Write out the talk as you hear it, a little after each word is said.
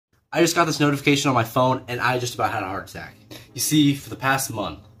I just got this notification on my phone and I just about had a heart attack. You see, for the past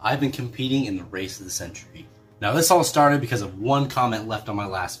month, I've been competing in the race of the century. Now this all started because of one comment left on my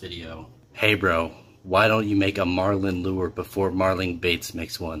last video. Hey bro, why don't you make a Marlin lure before Marlin Baits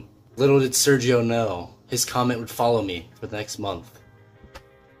makes one? Little did Sergio know, his comment would follow me for the next month.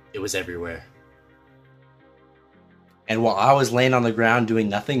 It was everywhere. And while I was laying on the ground doing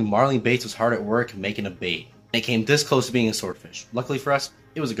nothing, Marlin Baits was hard at work making a bait. It came this close to being a swordfish. Luckily for us,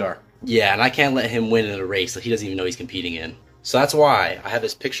 it was a gar. Yeah, and I can't let him win in a race that he doesn't even know he's competing in. So that's why I have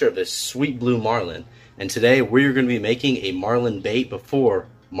this picture of this sweet blue marlin. And today we're going to be making a marlin bait before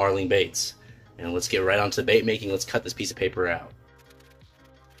Marlin Baits. And let's get right onto the bait making. Let's cut this piece of paper out.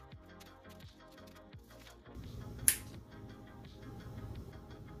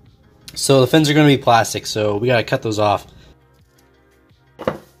 So the fins are going to be plastic, so we got to cut those off.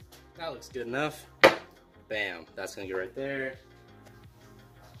 That looks good enough. Bam, that's going to go right there.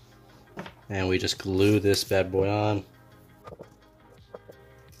 And we just glue this bad boy on.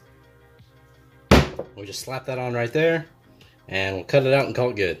 We just slap that on right there, and we'll cut it out and call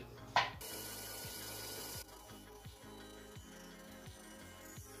it good.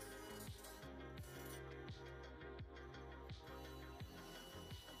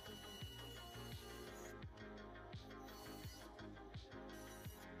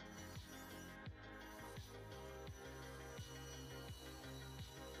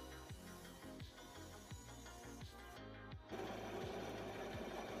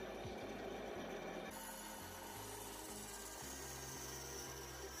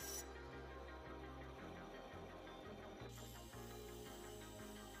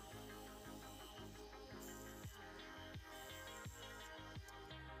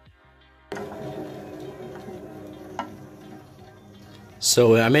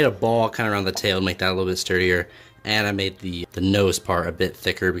 So I made a ball kind of around the tail to make that a little bit sturdier, and I made the nose part a bit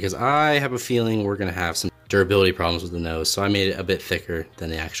thicker because I have a feeling we're going to have some durability problems with the nose, so I made it a bit thicker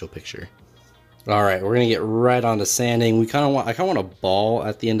than the actual picture. Alright, we're going to get right on to sanding. I kind of want a ball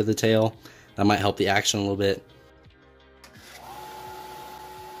at the end of the tail. That might help the action a little bit.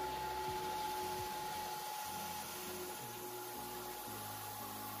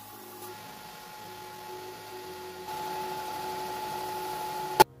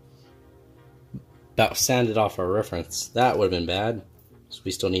 About sanded off our reference. That would have been bad. So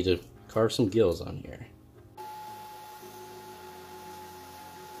we still need to carve some gills on here.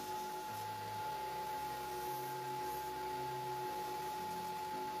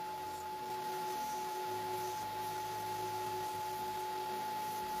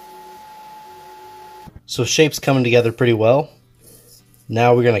 So shape's coming together pretty well.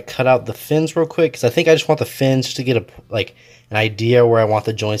 Now we're gonna cut out the fins real quick because I think I just want the fins just to get an idea where I want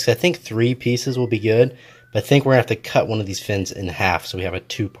the joints. I think 3 pieces will be good, but I think we're gonna have to cut one of these fins in half so we have a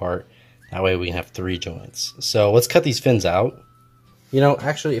 2-part. That way we can have 3 joints. So let's cut these fins out. You know,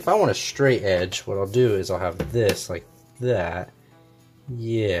 actually, if I want a straight edge, what I'll do is I'll have this like that.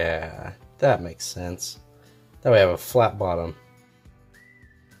 Yeah, that makes sense. That way I have a flat bottom.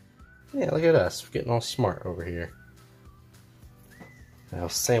 Yeah, look at us. We're getting all smart over here. Now,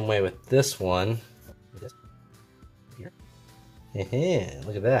 same way with this one. Here.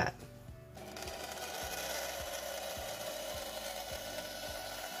 Look at that.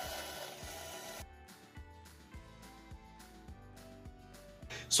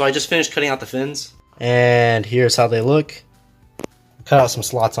 So I just finished cutting out the fins, and here's how they look. Cut out some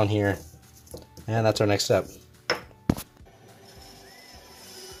slots on here, and that's our next step.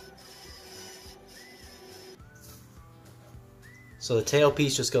 So the tail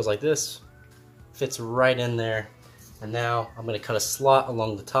piece just goes like this, fits right in there, and now I'm going to cut a slot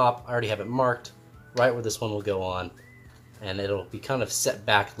along the top. I already have it marked right where this one will go on, and it'll be kind of set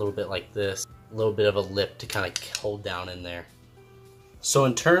back a little bit like this, a little bit of a lip to kind of hold down in there. So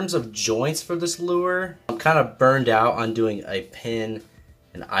in terms of joints for this lure, I'm kind of burned out on doing a pin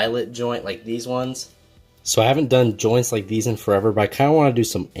and eyelet joint like these ones. So I haven't done joints like these in forever, but I kind of want to do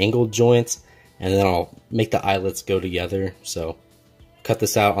some angled joints, and then I'll make the eyelets go together. So cut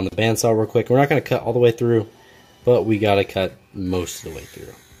this out on the bandsaw real quick. We're not going to cut all the way through, but we got to cut most of the way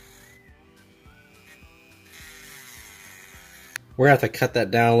through. We're going to have to cut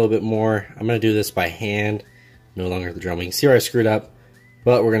that down a little bit more. I'm going to do this by hand, no longer the drum. You can see where I screwed up,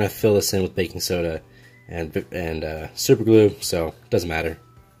 but we're going to fill this in with baking soda and super glue, so it doesn't matter.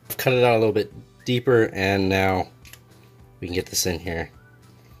 I've cut it out a little bit deeper, and now we can get this in here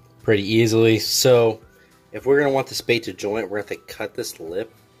pretty easily. So if we're going to want this bait to joint, we're going to have to cut this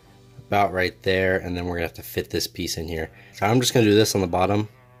lip about right there, and then we're going to have to fit this piece in here. So I'm just going to do this on the bottom.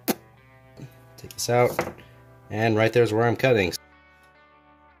 Take this out, and right there's where I'm cutting.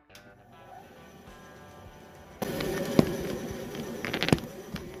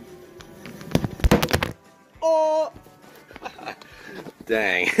 Oh!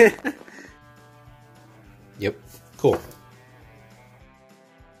 Dang. Yep, cool.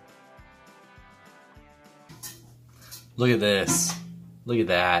 Look at this. Look at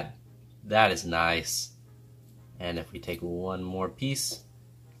that. That is nice. And if we take one more piece,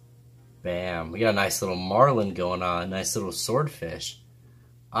 bam, we got a nice little marlin going on, nice little swordfish.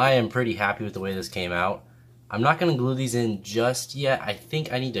 I am pretty happy with the way this came out. I'm not going to glue these in just yet. I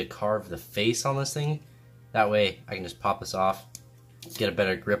think I need to carve the face on this thing. That way I can just pop this off, get a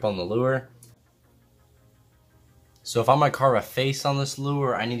better grip on the lure. So if I'm going to carve a face on this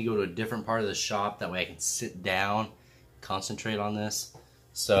lure, I need to go to a different part of the shop. That way I can sit down, concentrate on this.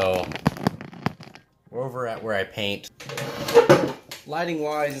 So we're over at where I paint. Lighting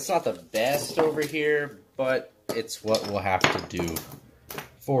wise, it's not the best over here, but it's what we'll have to do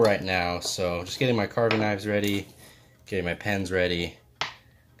for right now. So just getting my carving knives ready, getting my pens ready.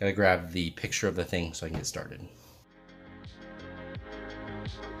 Gotta grab the picture of the thing so I can get started.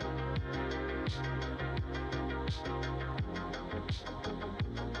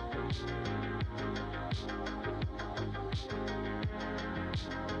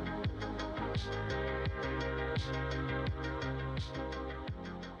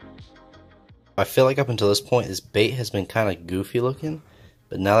 I feel like up until this point, this bait has been kind of goofy looking,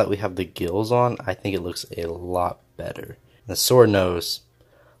 but now that we have the gills on, I think it looks a lot better. The sword nose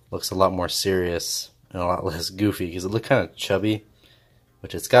looks a lot more serious and a lot less goofy because it looked kind of chubby,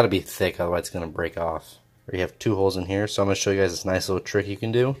 which it's got to be thick, otherwise it's going to break off. We have 2 holes in here, so I'm going to show you guys this nice little trick you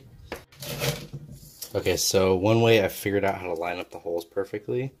can do. Okay, so one way I figured out how to line up the holes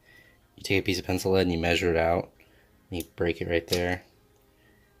perfectly, you take a piece of pencil lead and you measure it out, and you break it right there.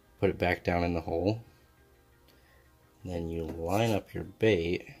 Put it back down in the hole. And then you line up your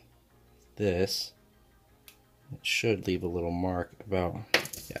bait. This. It should leave a little mark about,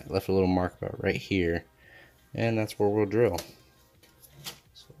 yeah, it left a little mark about right here. And that's where we'll drill.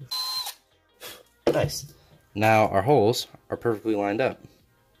 Nice. Now our holes are perfectly lined up.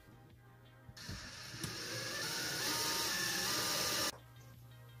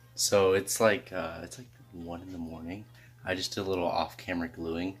 So it's like 1 in the morning. I just did a little off-camera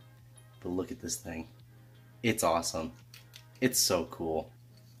gluing. But look at this thing. It's awesome. It's so cool.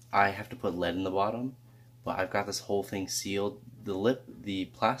 I have to put lead in the bottom, but I've got this whole thing sealed. The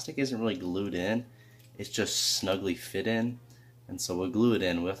plastic isn't really glued in. It's just snugly fit in. And so we'll glue it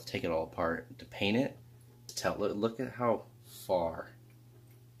in. We'll have to take it all apart to paint it. Look at how far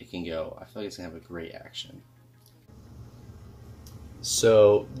it can go. I feel like it's going to have a great action.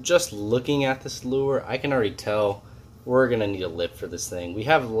 So just looking at this lure, I can already tell we're going to need a lip for this thing. We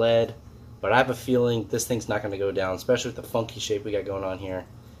have lead, but I have a feeling this thing's not going to go down, especially with the funky shape we got going on here.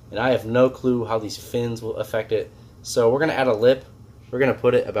 And I have no clue how these fins will affect it. So we're going to add a lip. We're going to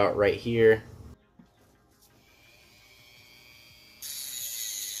put it about right here.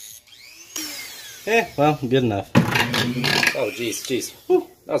 Well, good enough. Oh, jeez. Whew,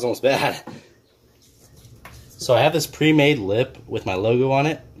 that was almost bad. So I have this pre-made lip with my logo on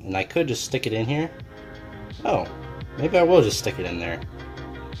it, and I could just stick it in here. Oh, maybe I will just stick it in there.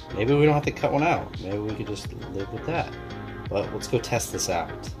 Maybe we don't have to cut one out. Maybe we could just live with that. But let's go test this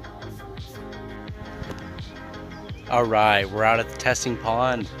out. Alright, we're out at the testing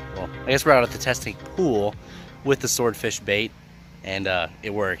pond. Well, I guess we're out at the testing pool with the swordfish bait, and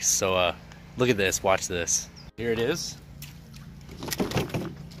it works. So look at this, watch this. Here it is.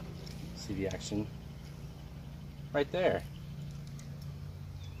 See the action? Right there.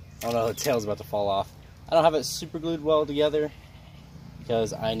 Oh no, the tail's about to fall off. I don't have it super glued well together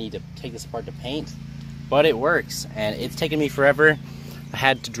because I need to take this apart to paint, but it works, and it's taken me forever. I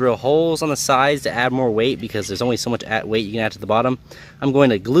had to drill holes on the sides to add more weight because there's only so much weight you can add to the bottom. I'm going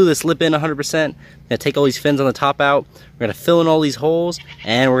to glue this lip in 100%. I'm going to take all these fins on the top out. We're going to fill in all these holes,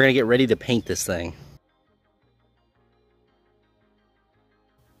 and we're going to get ready to paint this thing.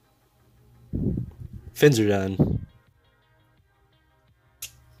 Fins are done.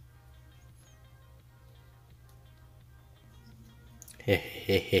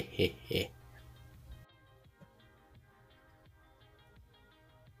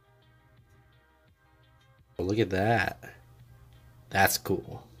 Look at that. That's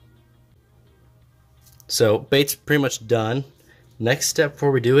cool. So bait's pretty much done. Next step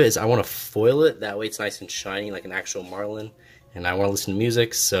before we do it is I want to foil it. That way it's nice and shiny like an actual marlin. And I want to listen to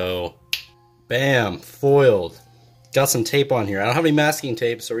music, so bam, foiled. Got some tape on here. I don't have any masking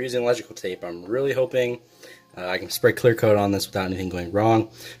tape, so we're using electrical tape. I'm really hoping I can spray clear coat on this without anything going wrong.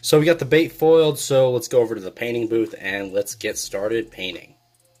 So we got the bait foiled, so let's go over to the painting booth and let's get started painting.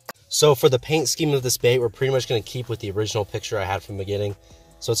 So for the paint scheme of this bait, we're pretty much going to keep with the original picture I had from the beginning.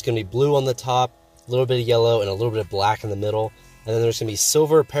 So it's going to be blue on the top, a little bit of yellow, and a little bit of black in the middle. And then there's going to be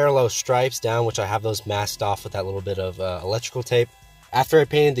silver parallel stripes down, which I have those masked off with that little bit of electrical tape. After I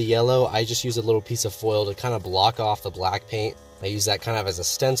painted the yellow, I just used a little piece of foil to kind of block off the black paint. I use that kind of as a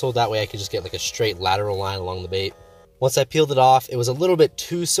stencil, that way I could just get like a straight lateral line along the bait. Once I peeled it off, it was a little bit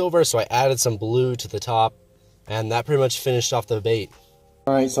too silver, so I added some blue to the top, and that pretty much finished off the bait.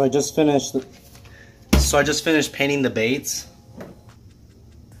 Alright, so I just finished painting the baits.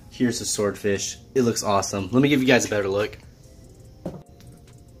 Here's the swordfish. It looks awesome. Let me give you guys a better look.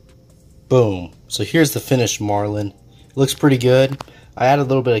 Boom. So here's the finished marlin. It looks pretty good. I added a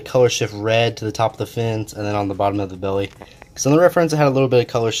little bit of color shift red to the top of the fins and then on the bottom of the belly. Because on the reference it had a little bit of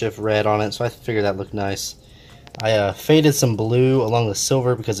color shift red on it, so I figured that looked nice. I faded some blue along the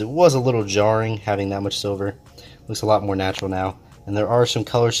silver because it was a little jarring having that much silver. Looks a lot more natural now. And there are some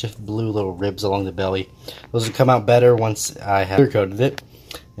color shift blue little ribs along the belly. Those will come out better once I have clear coated it.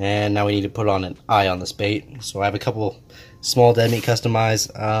 And now we need to put on an eye on this bait. So I have a couple small dead meat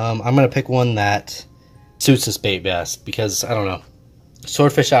customized. I'm going to pick one that suits this bait best because, I don't know,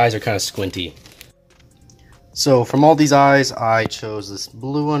 swordfish eyes are kind of squinty. So from all these eyes, I chose this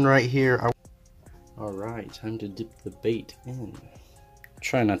blue one right here. Alright, time to dip the bait in.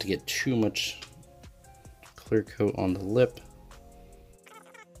 Try not to get too much clear coat on the lip.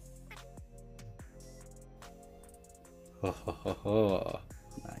 Ho ho ho ho.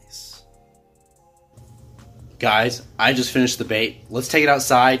 Nice. Guys, I just finished the bait. Let's take it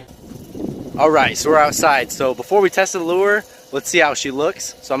outside. Alright, so we're outside. So before we test the lure, let's see how she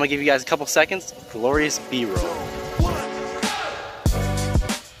looks. So I'm going to give you guys a couple seconds. Glorious B-roll.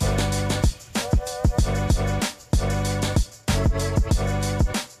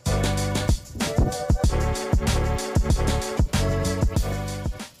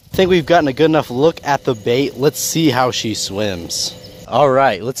 I think we've gotten a good enough look at the bait. Let's see how she swims.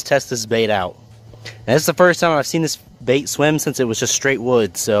 Alright, let's test this bait out. Now, this is the first time I've seen this bait swim since it was just straight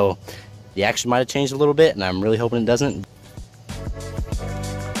wood, so the action might have changed a little bit, and I'm really hoping it doesn't.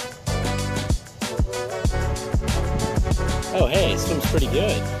 Oh hey, it swims pretty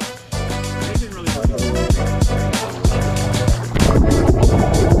good.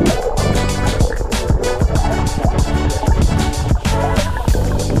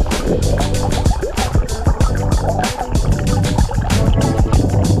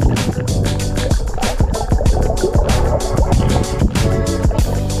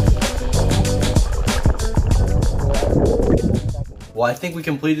 Well, I think we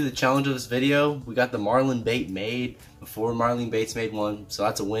completed the challenge of this video. We got the Marlin bait made before Marlin Baits made one, so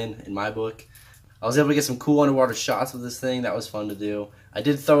that's a win in my book. I was able to get some cool underwater shots with this thing. That was fun to do. I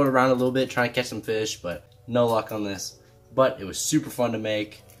did throw it around a little bit trying to catch some fish, but no luck on this. But it was super fun to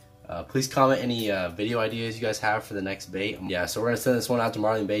make. Please comment any video ideas you guys have for the next bait. Yeah, so we're going to send this one out to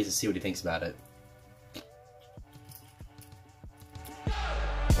Marlin Baits and see what he thinks about it.